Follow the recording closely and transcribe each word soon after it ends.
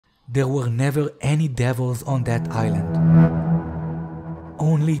There were never any devils on that island.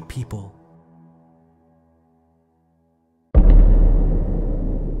 Only people.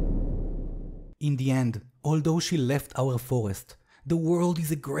 In the end, although she left our forest, the world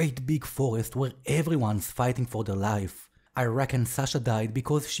is a great big forest where everyone's fighting for their life. I reckon Sasha died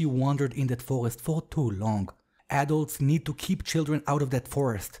because she wandered in that forest for too long. Adults need to keep children out of that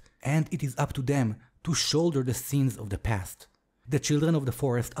forest, and it is up to them to shoulder the sins of the past. The children of the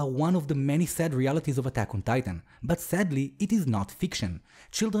forest are one of the many sad realities of Attack on Titan, but sadly it is not fiction.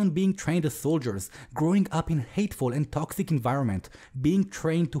 Children being trained as soldiers, growing up in hateful and toxic environment, being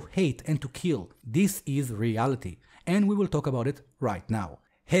trained to hate and to kill, this is reality, and we will talk about it right now.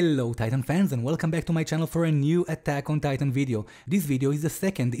 Hello Titan fans and welcome back to my channel for a new Attack on Titan video. This video is the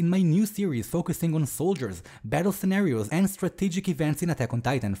second in my new series focusing on soldiers, battle scenarios and strategic events in Attack on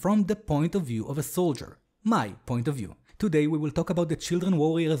Titan from the point of view of a soldier. My point of view. Today we will talk about the children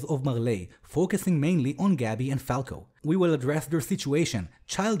warriors of Marley, focusing mainly on Gabi and Falco. We will address their situation,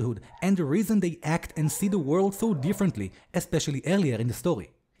 childhood, and the reason they act and see the world so differently, especially earlier in the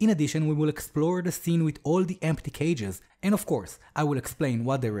story. In addition, we will explore the scene with all the empty cages, and of course, I will explain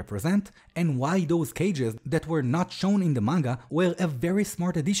what they represent and why those cages that were not shown in the manga were a very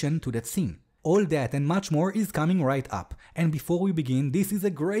smart addition to that scene. All that and much more is coming right up, and before we begin, this is a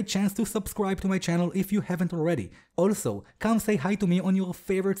great chance to subscribe to my channel if you haven't already. Also, come say hi to me on your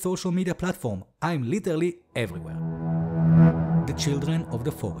favorite social media platform, I'm literally everywhere. The Children of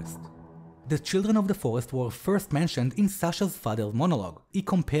the Forest. The Children of the Forest were first mentioned in Sasha's father's monologue. He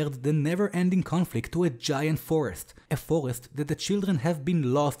compared the never-ending conflict to a giant forest, a forest that the children have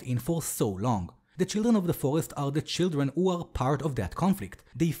been lost in for so long. The children of the forest are the children who are part of that conflict.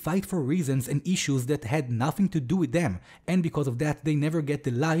 They fight for reasons and issues that had nothing to do with them, and because of that they never get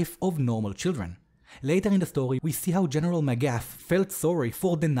the life of normal children. Later in the story, we see how General Magath felt sorry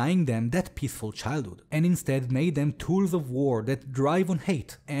for denying them that peaceful childhood, and instead made them tools of war that drive on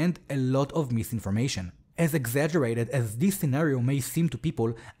hate and a lot of misinformation. As exaggerated as this scenario may seem to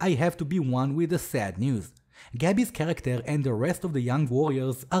people, I have to be one with the sad news. Gabi's character and the rest of the young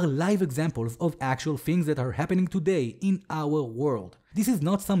warriors are live examples of actual things that are happening today in our world. This is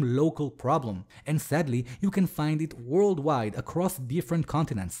not some local problem, and sadly you can find it worldwide across different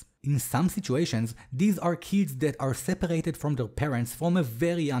continents. In some situations, these are kids that are separated from their parents from a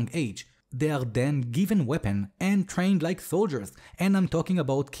very young age. They are then given weapons and trained like soldiers, and I'm talking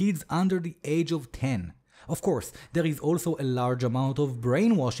about kids under the age of 10. Of course, there is also a large amount of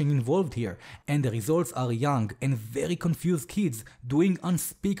brainwashing involved here, and the results are young and very confused kids doing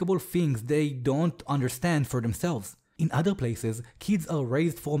unspeakable things they don't understand for themselves. In other places, kids are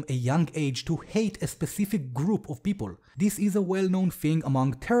raised from a young age to hate a specific group of people. This is a well-known thing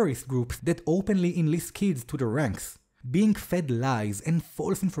among terrorist groups that openly enlist kids to their ranks. Being fed lies and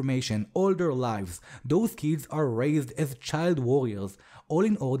false information all their lives, those kids are raised as child warriors, all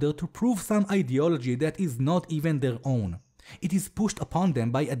in order to prove some ideology that is not even their own. It is pushed upon them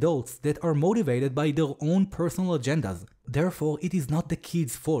by adults that are motivated by their own personal agendas. Therefore, it is not the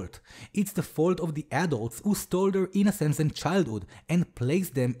kids' fault. It's the fault of the adults who stole their innocence and childhood and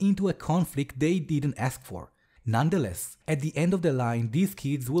placed them into a conflict they didn't ask for. Nonetheless, at the end of the line, these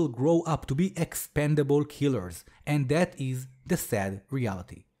kids will grow up to be expendable killers, and that is the sad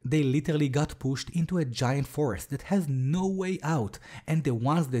reality. They literally got pushed into a giant forest that has no way out, and the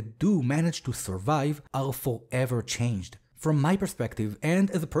ones that do manage to survive are forever changed. From my perspective, and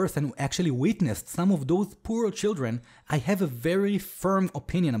as a person who actually witnessed some of those poor children, I have a very firm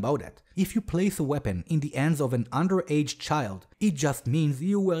opinion about it. If you place a weapon in the hands of an underage child, it just means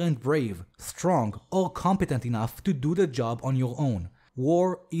you weren't brave, strong, or competent enough to do the job on your own.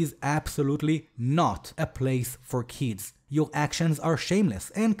 War is absolutely not a place for kids. Your actions are shameless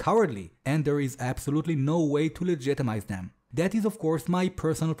and cowardly, and there is absolutely no way to legitimize them. That is of course my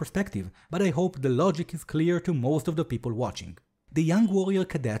personal perspective, but I hope the logic is clear to most of the people watching. The young warrior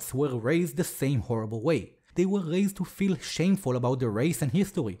cadets were raised the same horrible way. They were raised to feel shameful about their race and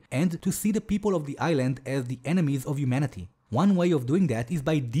history, and to see the people of the island as the enemies of humanity. One way of doing that is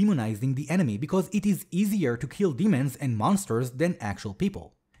by demonizing the enemy, because it is easier to kill demons and monsters than actual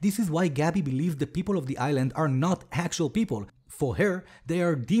people. This is why Gabi believes the people of the island are not actual people. For her, they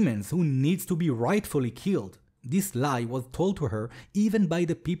are demons who needs to be rightfully killed. This lie was told to her even by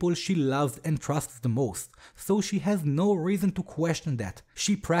the people she loves and trusts the most, so she has no reason to question that.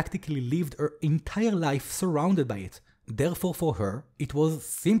 She practically lived her entire life surrounded by it. Therefore for her, it was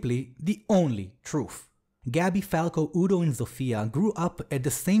simply the only truth. Gabi, Falco, Udo and Zofia grew up at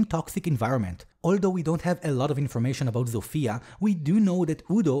the same toxic environment. Although we don't have a lot of information about Zofia, we do know that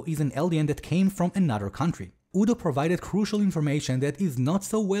Udo is an Eldian that came from another country. Udo provided crucial information that is not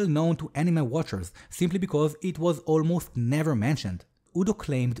so well known to anime watchers, simply because it was almost never mentioned. Udo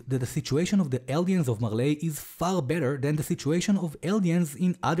claimed that the situation of the Eldians of Marley is far better than the situation of Eldians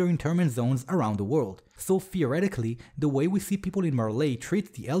in other internment zones around the world. So theoretically, the way we see people in Marley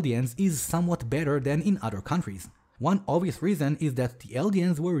treat the Eldians is somewhat better than in other countries. One obvious reason is that the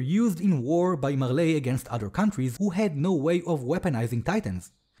Eldians were used in war by Marley against other countries who had no way of weaponizing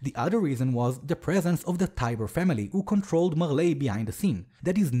Titans. The other reason was the presence of the Tiber family, who controlled Marley behind the scene.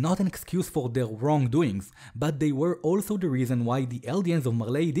 That is not an excuse for their wrongdoings, but they were also the reason why the Eldians of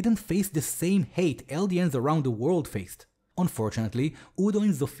Marley didn't face the same hate Eldians around the world faced. Unfortunately, Udo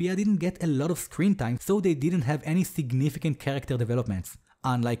and Zofia didn't get a lot of screen time, so they didn't have any significant character developments.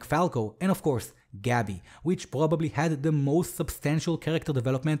 Unlike Falco, and of course, Gabi, which probably had the most substantial character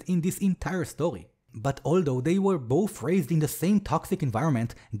development in this entire story. But although they were both raised in the same toxic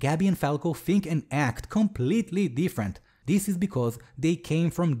environment, Gabi and Falco think and act completely different. This is because they came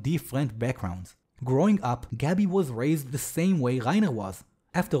from different backgrounds. Growing up, Gabi was raised the same way Reiner was.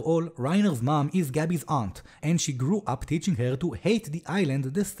 After all, Reiner's mom is Gabi's aunt, and she grew up teaching her to hate the island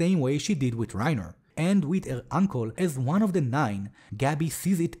the same way she did with Reiner. And with her uncle as one of the 9, Gabi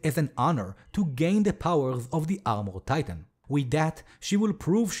sees it as an honor to gain the powers of the Armored Titan. With that, she will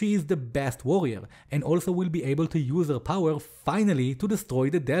prove she is the best warrior, and also will be able to use her power finally to destroy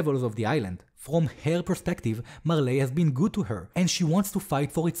the devils of the island. From her perspective, Marley has been good to her, and she wants to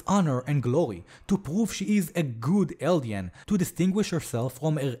fight for its honor and glory, to prove she is a good Eldian, to distinguish herself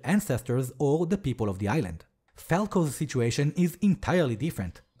from her ancestors or the people of the island. Falco's situation is entirely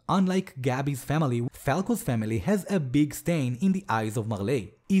different. Unlike Gabi's family, Falco's family has a big stain in the eyes of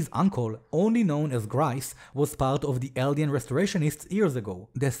Marley. His uncle, only known as Grice, was part of the Eldian Restorationists years ago,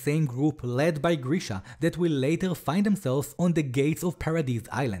 the same group led by Grisha that will later find themselves on the gates of Paradise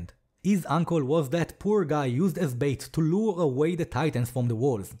Island. His uncle was that poor guy used as bait to lure away the Titans from the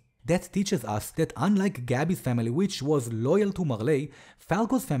walls. That teaches us that unlike Gabi's family, which was loyal to Marley,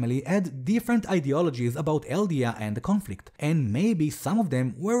 Falco's family had different ideologies about Eldia and the conflict, and maybe some of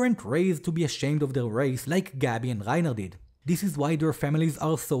them weren't raised to be ashamed of their race like Gabi and Reiner did. This is why their families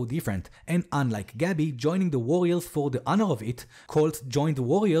are so different, and unlike Gabi joining the Warriors for the honor of it, Colt joined the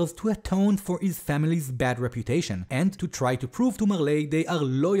Warriors to atone for his family's bad reputation, and to try to prove to Marley they are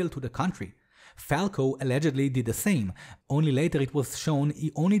loyal to the country. Falco allegedly did the same, only later it was shown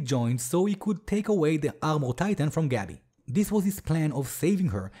he only joined so he could take away the Armored Titan from Gabi. This was his plan of saving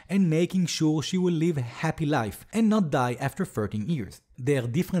her and making sure she will live a happy life and not die after 13 years. Their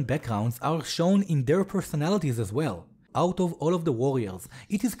different backgrounds are shown in their personalities as well. Out of all of the warriors,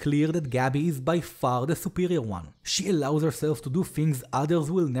 it is clear that Gabi is by far the superior one. She allows herself to do things others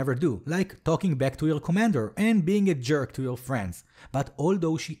will never do, like talking back to your commander and being a jerk to your friends. But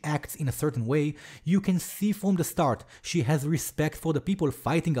although she acts in a certain way, you can see from the start she has respect for the people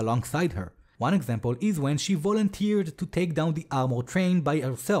fighting alongside her. One example is when she volunteered to take down the armored train by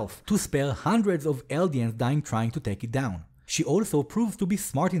herself, to spare hundreds of Eldians dying trying to take it down. She also proves to be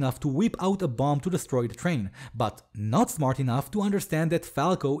smart enough to whip out a bomb to destroy the train, but not smart enough to understand that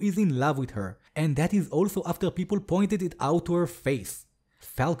Falco is in love with her, and that is also after people pointed it out to her face.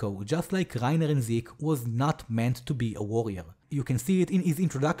 Falco, just like Reiner and Zeke, was not meant to be a warrior. You can see it in his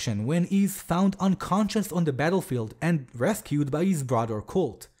introduction when he is found unconscious on the battlefield and rescued by his brother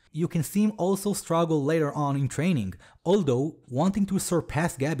Colt. You can see him also struggle later on in training, although wanting to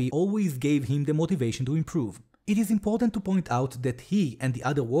surpass Gabi always gave him the motivation to improve. It is important to point out that he and the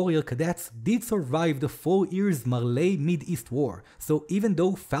other warrior cadets did survive the 4 years Marley Mid-East War, so even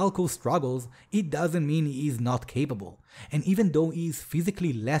though Falco struggles, it doesn't mean he is not capable. And even though he is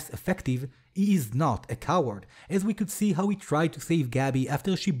physically less effective, he is not a coward, as we could see how he tried to save Gabi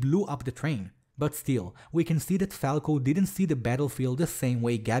after she blew up the train. But still, we can see that Falco didn't see the battlefield the same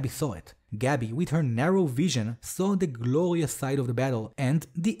way Gabi saw it. Gabi, with her narrow vision, saw the glorious side of the battle and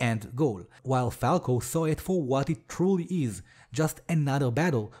the end goal, while Falco saw it for what it truly is, just another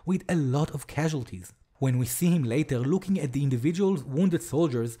battle with a lot of casualties. When we see him later looking at the individual wounded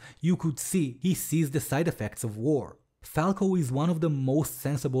soldiers, you could see he sees the side effects of war. Falco is one of the most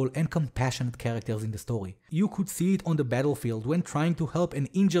sensible and compassionate characters in the story. You could see it on the battlefield when trying to help an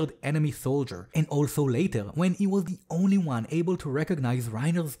injured enemy soldier, and also later when he was the only one able to recognize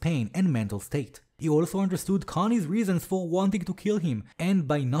Reiner's pain and mental state. He also understood Connie's reasons for wanting to kill him, and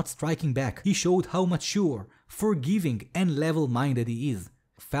by not striking back, he showed how mature, forgiving, and level-minded he is.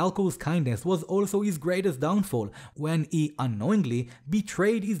 Falco's kindness was also his greatest downfall, when he unknowingly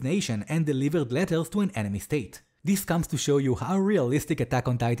betrayed his nation and delivered letters to an enemy state. This comes to show you how realistic Attack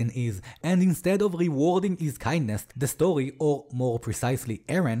on Titan is, and instead of rewarding his kindness, the story, or more precisely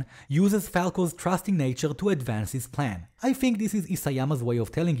Eren, uses Falco's trusting nature to advance his plan. I think this is Isayama's way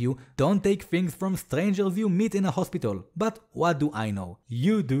of telling you, don't take things from strangers you meet in a hospital, but what do I know?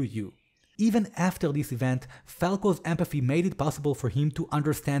 You do you. Even after this event, Falco's empathy made it possible for him to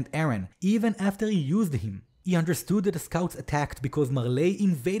understand Eren, even after he used him. He understood that the scouts attacked because Marley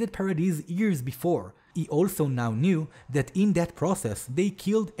invaded Paradise years before. He also now knew that in that process they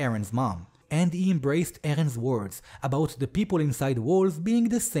killed Eren's mom. And he embraced Eren's words about the people inside the walls being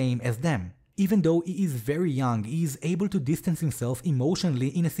the same as them. Even though he is very young, he is able to distance himself emotionally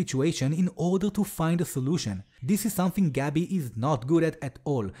in a situation in order to find a solution. This is something Gabi is not good at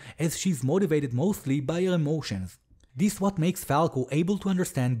all, as she's motivated mostly by her emotions. This is what makes Falco able to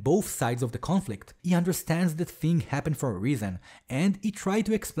understand both sides of the conflict. He understands that thing happened for a reason, and he tried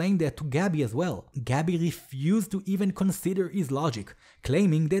to explain that to Gabi as well. Gabi refused to even consider his logic,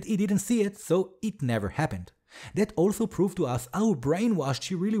 claiming that he didn't see it, so it never happened. That also proved to us how brainwashed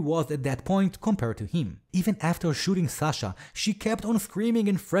she really was at that point compared to him. Even after shooting Sasha, she kept on screaming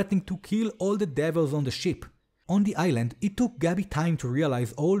and threatening to kill all the devils on the ship. On the island, it took Gabi time to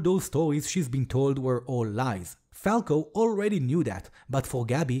realize all those stories she's been told were all lies. Falco already knew that, but for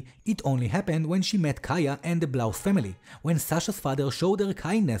Gabi, it only happened when she met Kaya and the Blouse family, when Sasha's father showed her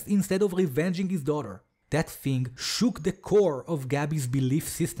kindness instead of revenging his daughter. That thing shook the core of Gabi's belief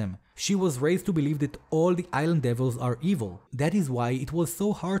system. She was raised to believe that all the island devils are evil. That is why it was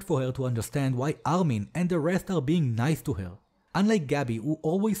so hard for her to understand why Armin and the rest are being nice to her. Unlike Gabi, who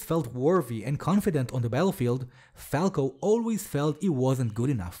always felt worthy and confident on the battlefield, Falco always felt he wasn't good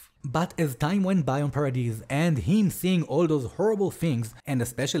enough. But as time went by on Paradise and him seeing all those horrible things, and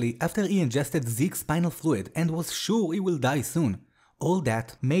especially after he ingested Zeke's spinal fluid and was sure he will die soon, all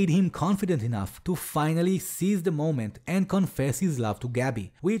that made him confident enough to finally seize the moment and confess his love to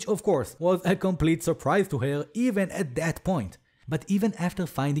Gabi, which of course was a complete surprise to her even at that point. But even after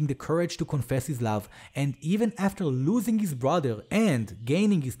finding the courage to confess his love, and even after losing his brother and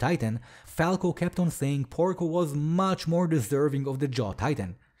gaining his Titan, Falco kept on saying Porco was much more deserving of the Jaw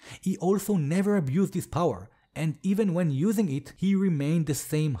Titan. He also never abused his power, and even when using it, he remained the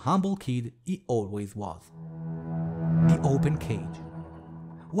same humble kid he always was. The open cage.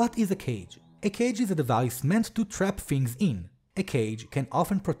 What is a cage? A cage is a device meant to trap things in. A cage can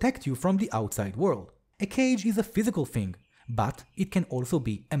often protect you from the outside world. A cage is a physical thing, but it can also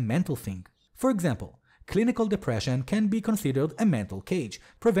be a mental thing. For example, clinical depression can be considered a mental cage,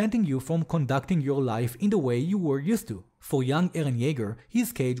 preventing you from conducting your life in the way you were used to. For young Eren Yaeger,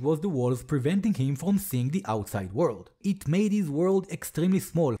 his cage was the walls preventing him from seeing the outside world. It made his world extremely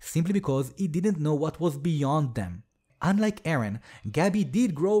small, simply because he didn't know what was beyond them. Unlike Eren, Gabi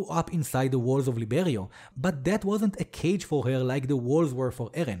did grow up inside the walls of Liberio, but that wasn't a cage for her like the walls were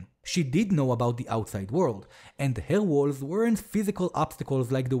for Eren. She did know about the outside world, and her walls weren't physical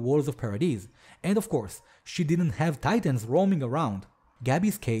obstacles like the walls of Paradise, and of course, she didn't have titans roaming around.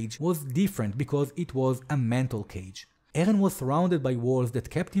 Gabi's cage was different because it was a mental cage. Eren was surrounded by walls that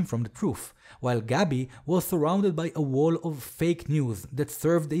kept him from the truth, while Gabi was surrounded by a wall of fake news that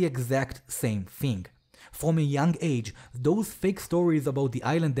served the exact same thing. From a young age, those fake stories about the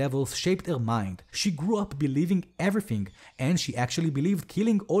island devils shaped her mind. She grew up believing everything, and she actually believed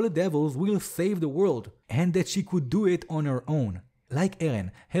killing all the devils will save the world, and that she could do it on her own. Like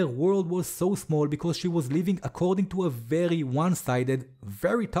Eren, her world was so small because she was living according to a very one-sided,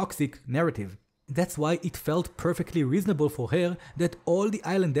 very toxic narrative. That's why it felt perfectly reasonable for her that all the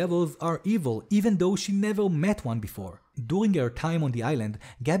island devils are evil, even though she never met one before. During her time on the island,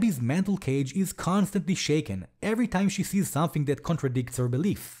 Gabi's mental cage is constantly shaken every time she sees something that contradicts her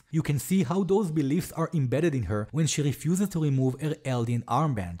beliefs. You can see how those beliefs are embedded in her when she refuses to remove her Eldian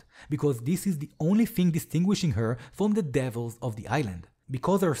armband, because this is the only thing distinguishing her from the devils of the island.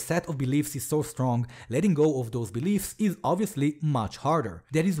 Because her set of beliefs is so strong, letting go of those beliefs is obviously much harder.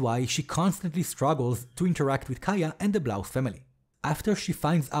 That is why she constantly struggles to interact with Kaya and the Blouse family. After she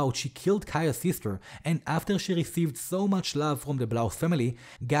finds out she killed Kaya's sister, and after she received so much love from the Blouse family,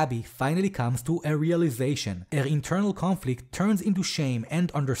 Gabi finally comes to a realization. Her internal conflict turns into shame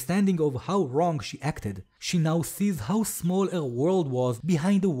and understanding of how wrong she acted. She now sees how small her world was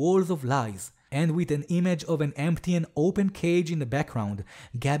behind the walls of lies. And with an image of an empty and open cage in the background,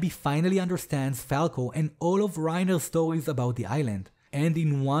 Gabi finally understands Falco and all of Reiner's stories about the island. And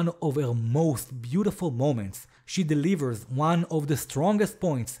in one of her most beautiful moments, she delivers one of the strongest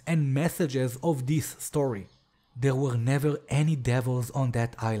points and messages of this story. There were never any devils on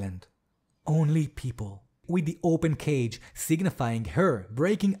that island. Only people. with the open cage signifying her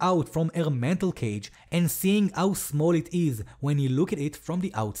breaking out from her mental cage and seeing how small it is when you look at it from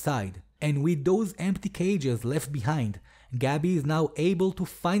the outside. And with those empty cages left behind, Gabi is now able to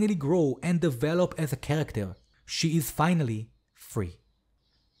finally grow and develop as a character. She is finally free.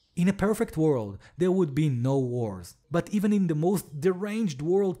 In a perfect world, there would be no wars. But even in the most deranged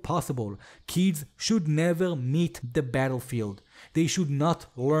world possible, kids should never meet the battlefield. They should not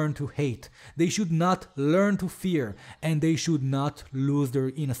learn to hate. They should not learn to fear. And they should not lose their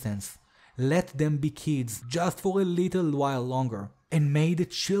innocence. Let them be kids just for a little while longer. And may the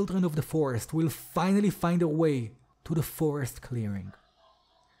children of the forest will finally find a way to the forest clearing.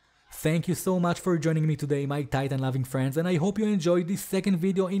 Thank you so much for joining me today, my Titan-loving friends, and I hope you enjoyed this second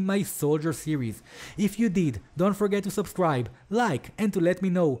video in my Soldier series. If you did, don't forget to subscribe, like, and to let me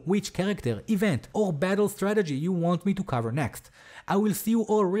know which character, event, or battle strategy you want me to cover next. I will see you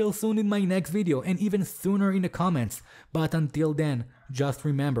all real soon in my next video, and even sooner in the comments. But until then, just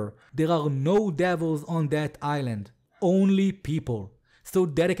remember, there are no devils on that island, only people. So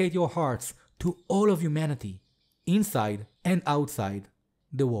dedicate your hearts to all of humanity, inside and outside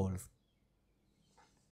the walls.